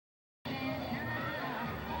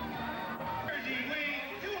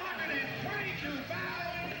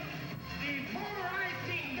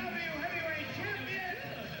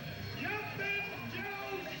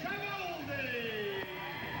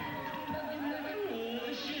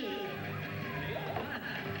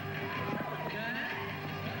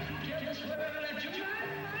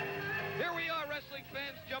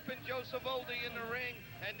Joe Savoldi in the ring,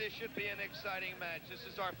 and this should be an exciting match. This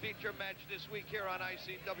is our feature match this week here on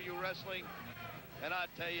ICW Wrestling, and I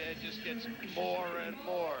tell you, it just gets more and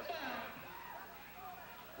more.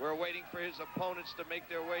 We're waiting for his opponents to make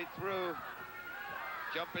their way through.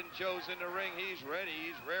 Jumping Joe's in the ring. He's ready.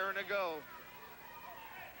 He's raring to go.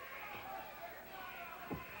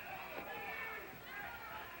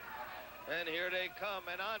 And here they come,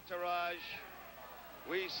 an entourage.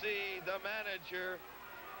 We see the manager.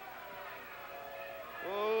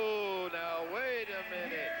 Oh, now wait a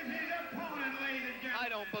minute. I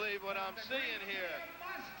don't believe what I'm seeing here.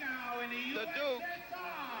 The Duke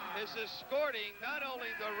is escorting not only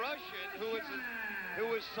the Russian,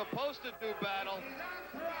 who is supposed to do battle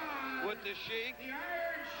with the Sheik.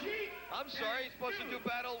 I'm sorry, he's supposed to do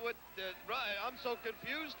battle with the... Right, I'm so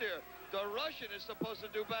confused here. The Russian is supposed to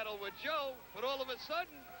do battle with Joe, but all of a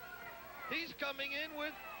sudden, he's coming in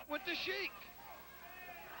with the Sheik.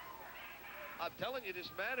 I'm telling you,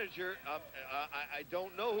 this manager, I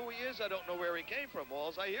don't know who he is. I don't know where he came from.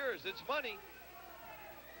 All I hear is it's money.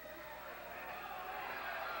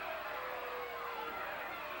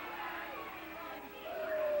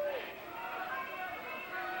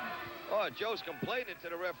 Oh, Joe's complaining to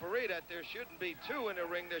the referee that there shouldn't be two in the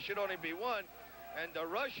ring. There should only be one. And the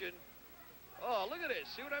Russian, oh, look at this.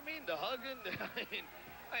 See what I mean? The hugging. I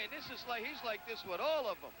mean, this is like, he's like this with all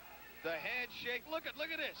of them. The handshake. Look at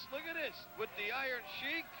this. Look at this. With the Iron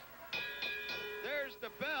Sheik. There's the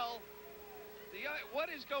bell. What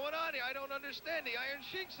is going on here? I don't understand. The Iron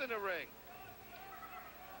Sheik's in the ring.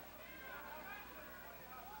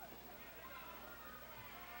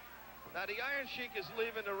 Now, the Iron Sheik is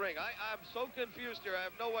leaving the ring. I'm so confused here. I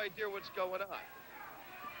have no idea what's going on.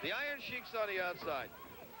 The Iron Sheik's on the outside.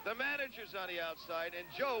 The manager's on the outside, and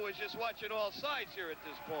Joe is just watching all sides here at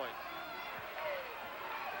this point.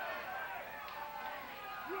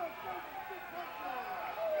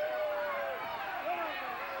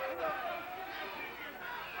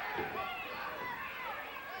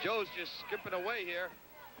 Joe's just skipping away here.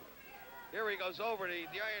 Here he goes over. The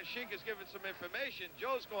Iron Sheik is giving some information.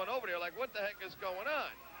 Joe's going over there like, what the heck is going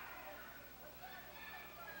on?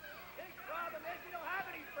 His problem is he don't have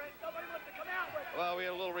any friends. Nobody wants to come out with him. Well, we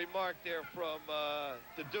had a little remark there from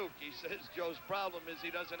the Duke. He says Joe's problem is he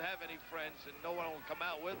doesn't have any friends and no one will come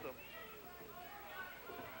out with him.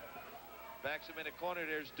 Backs him in the corner.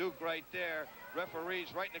 There's Duke right there. Referee's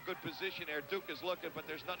right in a good position there. Duke is looking, but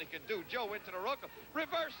there's nothing he can do. Joe into the rope.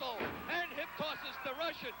 Reversal. And hip tosses the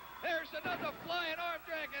Russian. There's another flying arm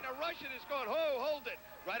drag, and the Russian is going, oh, hold it.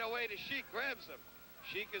 Right away, the Sheik grabs him.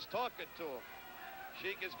 Sheik is talking to him.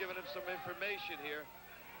 Sheik is giving him some information here.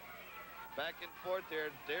 Back and forth there.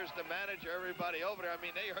 There's the manager, everybody over there. I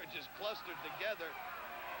mean, they are just clustered together.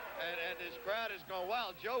 And this crowd is going,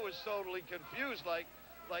 wow, Joe is totally confused, like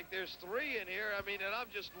there's three in here. I mean, and I'm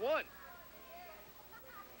just one.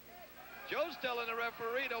 Joe's telling the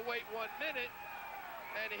referee to wait 1 minute,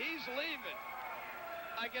 and he's leaving.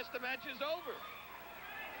 I guess the match is over.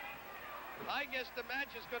 I guess the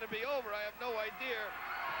match is going to be over. I have no idea.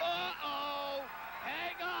 Uh-oh!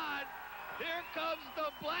 Hang on! Here comes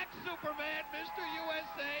the Black Superman, Mr.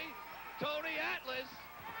 USA, Tony Atlas,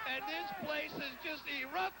 and this place has just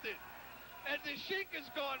erupted. And the Sheik is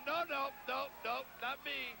going, no, no, no, no, not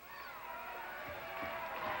me.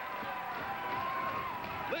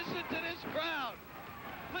 Listen to this crowd.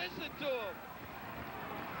 Listen to him.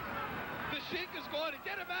 The Sheik is going to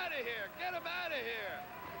get him out of here. Get him out of here.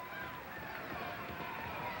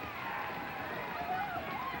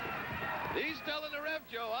 He's telling the ref,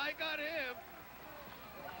 Joe, I got him.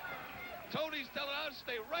 Tony's telling us to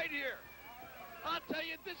stay right here. I'll tell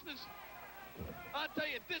you, this is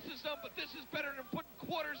something, but this is better than putting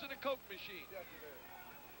quarters in a Coke machine.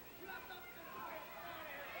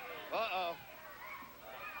 Uh-oh.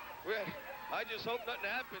 I just hope nothing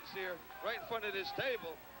happens here, right in front of this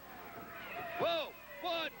table. Whoa,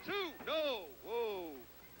 1, 2, no, whoa.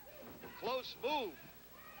 Close move.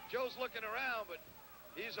 Joe's looking around, but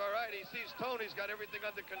he's all right. He sees Tony's got everything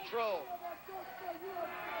under control.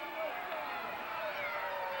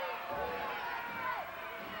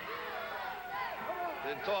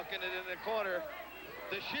 Then talking it in the corner.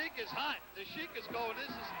 The Sheik is hot. The Sheik is going,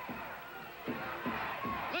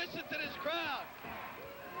 listen to this crowd.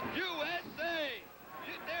 USA.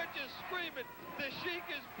 They're just screaming. The Sheik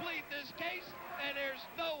is pleading this case, and there's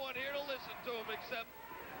no one here to listen to him except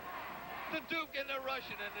the Duke and the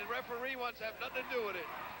Russian, and the referee wants to have nothing to do with it.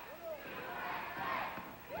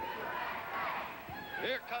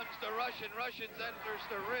 Here comes the Russian. Russians enters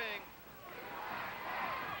the ring.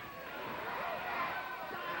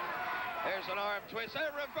 There's an arm twist. A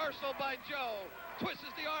reversal by Joe. twists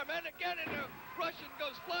the arm, and again, and the Russian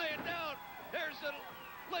goes flying down. Here's the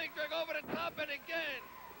leg drag over the top, and again.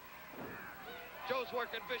 Joe's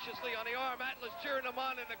working viciously on the arm. Atlas cheering him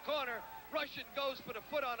on in the corner. Russian goes for the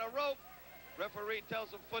foot on a rope. Referee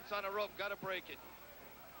tells him foot's on a rope, gotta break it.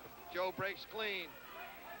 Joe breaks clean.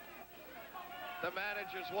 The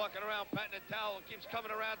manager's walking around patting a towel and keeps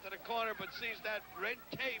coming around to the corner, but sees that red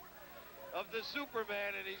cape of the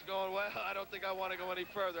Superman, and he's going, well, I don't think I want to go any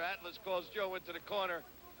further. Atlas calls Joe into the corner.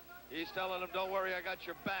 He's telling him, don't worry, I got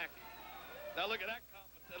your back. Now look at that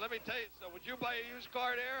comment. Let me tell you, so would you buy a used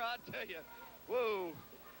car there? I'll tell you. Whoa.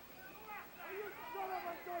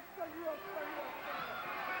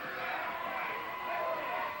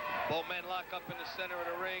 Both men lock up in the center of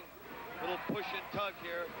the ring. Little push and tug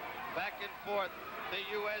here. Back and forth. The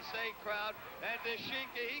USA crowd. And the Sheik,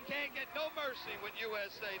 he can't get no mercy with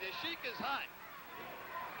USA. The Sheik is hot.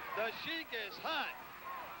 The Sheik is hot.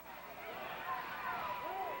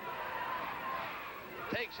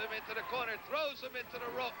 Takes him into the corner, throws him into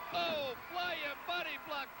the rope. Oh, flying body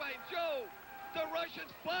block by Joe. The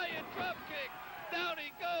Russian's flying drop kick. Down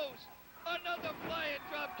he goes. Another flying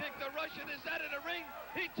drop kick. The Russian is out of the ring.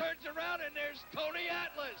 He turns around and there's Tony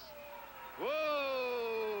Atlas.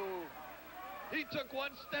 Whoa. He took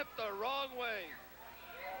one step the wrong way.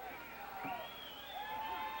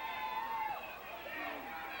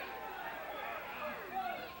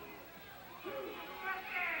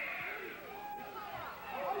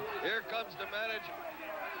 Here comes the manager.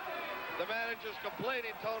 The manager's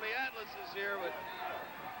complaining Tony Atlas is here, but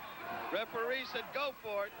referee said go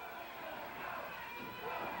for it.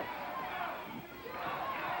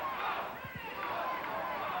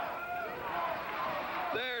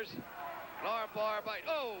 There's an armbar bite.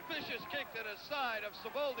 Oh, vicious kick to the side of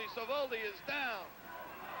Savoldi. Savoldi is down.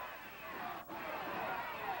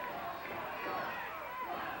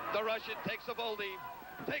 The Russian takes Savoldi,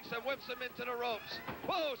 takes him, whips him into the ropes.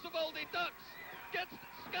 Whoa, Savoldi ducks.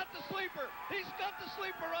 Got the sleeper. He's got the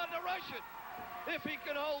sleeper on the Russian. If he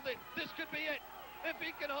can hold it, this could be it. If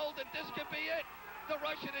he can hold it, this could be it. The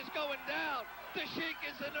Russian is going down. The Sheik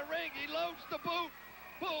is in the ring. He loads the boot.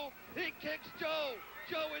 Boom. He kicks Joe.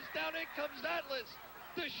 Joe is down. In comes Atlas.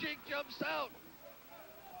 The Sheik jumps out.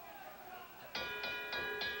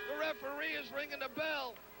 The referee is ringing the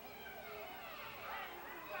bell.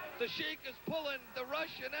 The Sheik is pulling the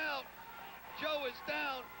Russian out. Joe is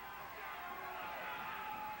down.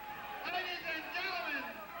 Ladies and gentlemen,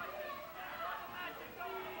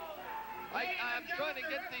 I'm trying to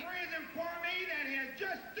get the... referee informed me that he has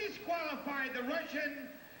just disqualified the Russian.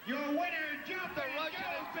 Your winner, The Russian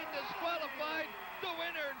has been disqualified. The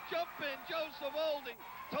winner, jumping Joe Savoldi.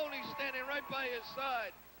 Tony's standing right by his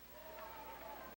side.